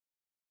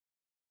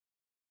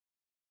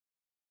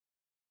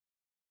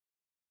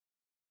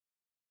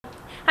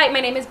Hi, my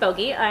name is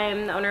Bogi.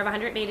 I'm the owner of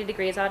 180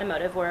 Degrees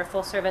Automotive. We're a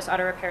full-service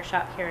auto repair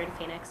shop here in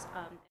Phoenix.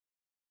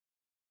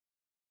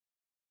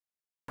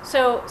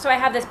 So I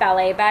have this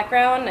ballet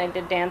background. I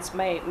did dance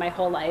my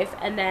whole life,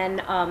 and then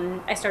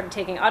I started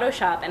taking auto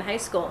shop in high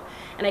school.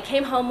 And I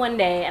came home one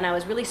day, and I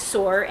was really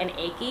sore and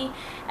achy.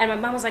 And my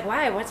mom was like,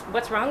 "Why?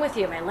 What's wrong with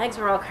you?" My legs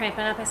were all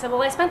cramping up. I said,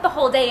 "Well, I spent the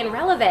whole day in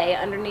releve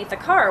underneath the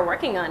car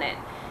working on it."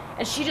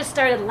 And she just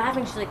started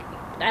laughing. She's like,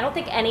 "I don't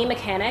think any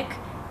mechanic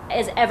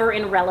is ever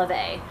in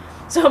releve."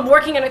 So I'm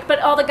working on it, but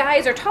all the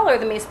guys are taller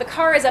than me, so the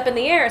car is up in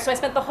the air. So I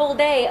spent the whole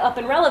day up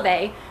in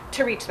releve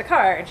to reach the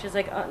car. And she's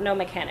like, "Oh, no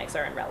mechanics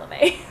are in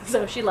releve."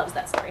 So she loves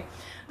that story.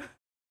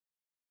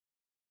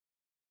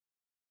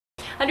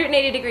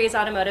 180 Degrees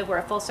Automotive, we're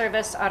a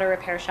full-service auto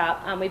repair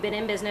shop. We've been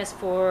in business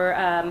for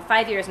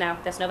 5 years now,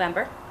 this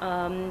November.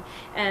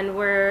 And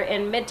we're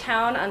in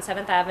Midtown on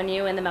 7th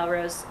Avenue in the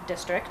Melrose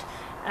District.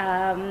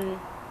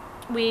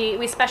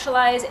 We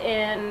specialize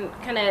in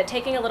kind of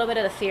taking a little bit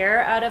of the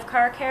fear out of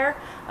car care.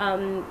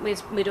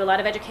 We do a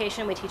lot of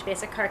education. We teach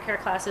basic car care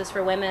classes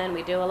for women.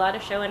 We do a lot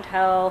of show and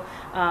tell.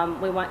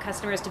 We want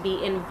customers to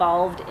be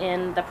involved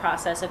in the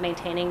process of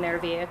maintaining their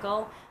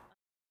vehicle.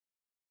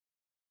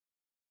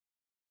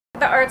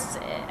 The arts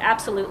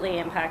absolutely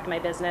impact my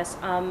business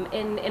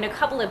in a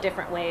couple of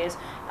different ways.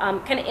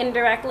 Kind of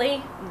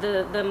indirectly,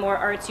 the more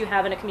arts you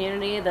have in a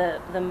community,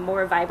 the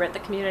more vibrant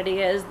the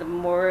community is, the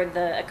more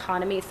the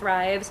economy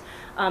thrives.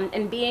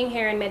 And being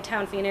here in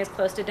Midtown Phoenix,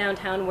 close to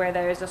downtown where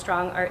there's a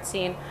strong art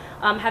scene,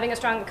 having a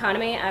strong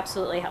economy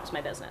absolutely helps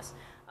my business.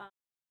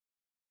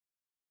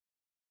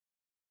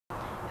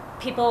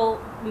 People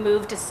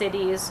move to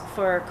cities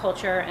for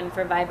culture and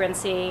for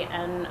vibrancy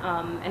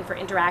and for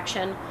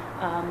interaction.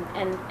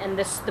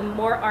 The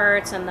more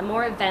arts and the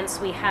more events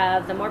we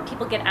have, the more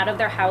people get out of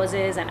their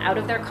houses and out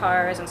of their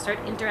cars and start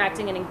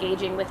interacting and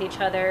engaging with each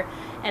other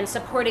and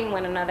supporting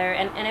one another,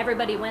 and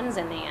everybody wins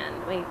in the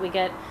end. We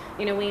get,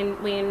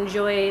 we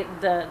enjoy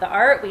the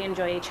art, we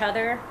enjoy each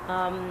other,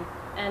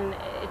 and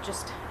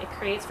it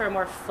creates for a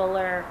more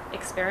fuller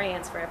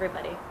experience for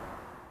everybody.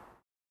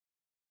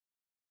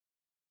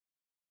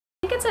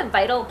 I think it's a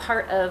vital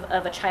part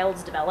of a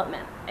child's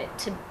development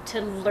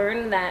to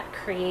learn that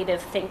creative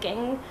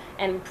thinking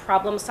and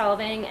problem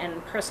solving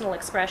and personal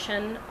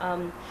expression.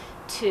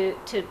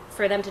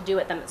 For them to do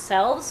it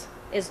themselves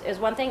is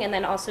one thing, and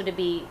then also to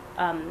be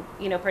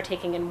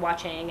partaking in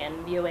watching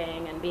and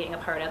viewing and being a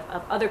part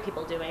of other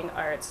people doing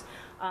arts.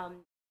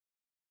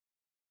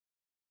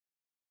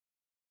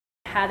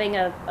 Having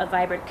a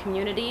vibrant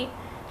community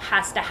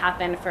has to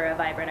happen for a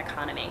vibrant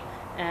economy.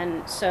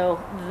 And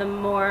so the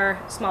more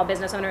small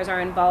business owners are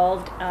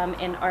involved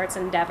in arts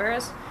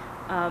endeavors,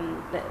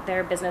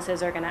 their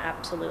businesses are going to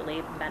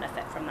absolutely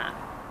benefit from that.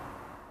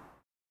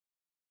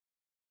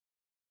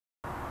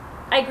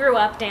 I grew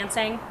up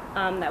dancing.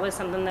 That was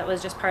something that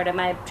was just part of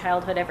my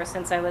childhood ever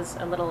since I was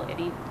a little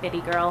itty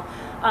bitty girl.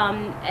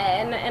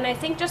 And I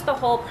think just the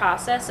whole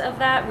process of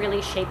that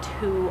really shaped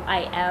who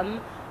I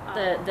am.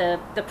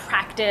 The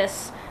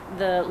practice,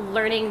 the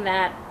learning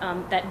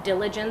that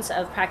diligence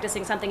of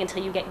practicing something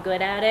until you get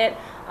good at it,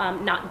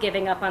 not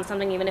giving up on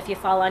something even if you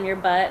fall on your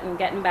butt and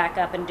getting back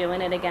up and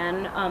doing it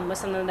again, was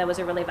something that was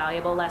a really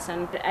valuable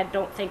lesson. I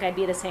don't think I'd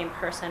be the same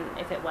person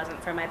if it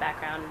wasn't for my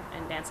background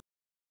in dancing.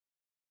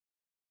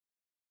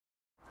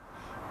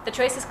 The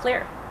choice is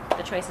clear.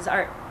 The choice is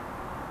art.